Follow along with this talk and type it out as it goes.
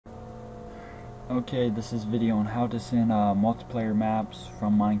Okay, this is a video on how to send multiplayer maps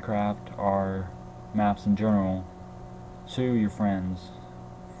from Minecraft or maps in general to your friends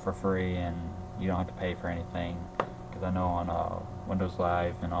for free, and you don't have to pay for anything, because I know on Windows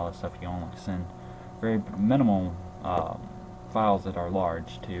Live and all that stuff you only send very minimal files that are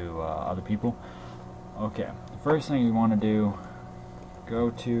large to other people. Okay, the first thing you want to do, go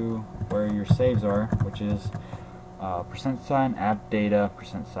to where your saves are, which is %, app data,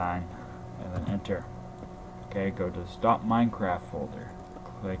 %, and then enter. Okay, go to the Stop Minecraft folder,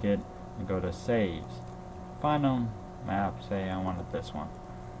 click it, and go to Saves. Find a map, say I wanted this one.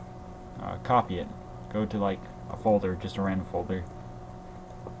 Copy it. Go to like a folder, just a random folder.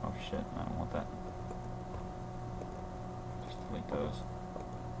 Oh shit, I don't want that. Just delete those.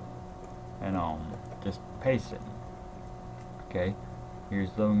 And just paste it. Okay,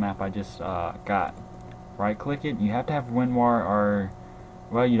 here's the map I just got. Right click it. You have to have WinRAR, or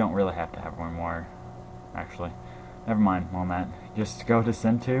well, you don't really have to have WinRAR, actually. Never mind on that. Just go to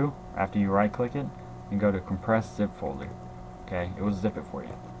send to after you right click it and go to compressed zip folder. Okay, it will zip it for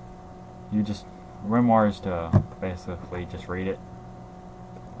you. You just, WinRAR is to basically just read it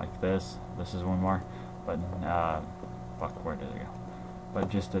like this. This is WinRAR, but fuck, where did it go? But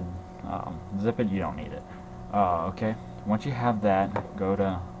just to zip it, you don't need it. Okay, once you have that, go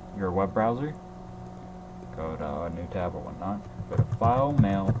to your web browser, go to a new tab or whatnot, go to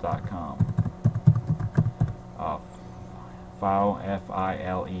filemail.com. File,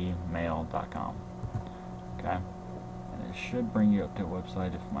 mail.com. Okay, and it should bring you up to a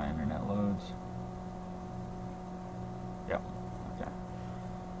website if my internet loads. Yep.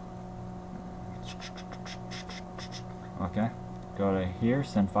 Okay, go to here,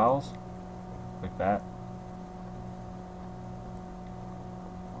 send files, click that,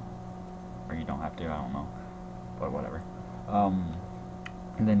 or you don't have to, I don't know, but whatever.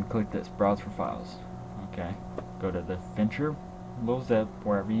 And then click this, browse for files. Okay, go to the venture little zip,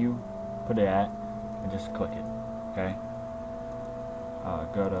 wherever you put it at, and just click it. Okay,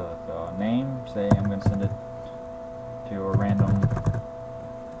 go to the name, say I'm going to send it to a random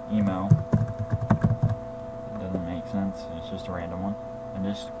email. It doesn't make sense, it's just a random one, and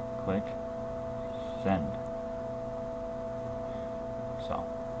just click send. So,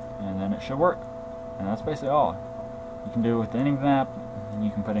 and then it should work, and that's basically all you can do with any map. You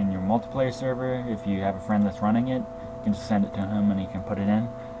can put in your multiplayer server. If you have a friend that's running it, you can just send it to him and he can put it in.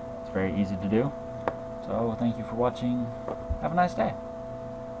 It's very easy to do. So thank you for watching. Have a nice day.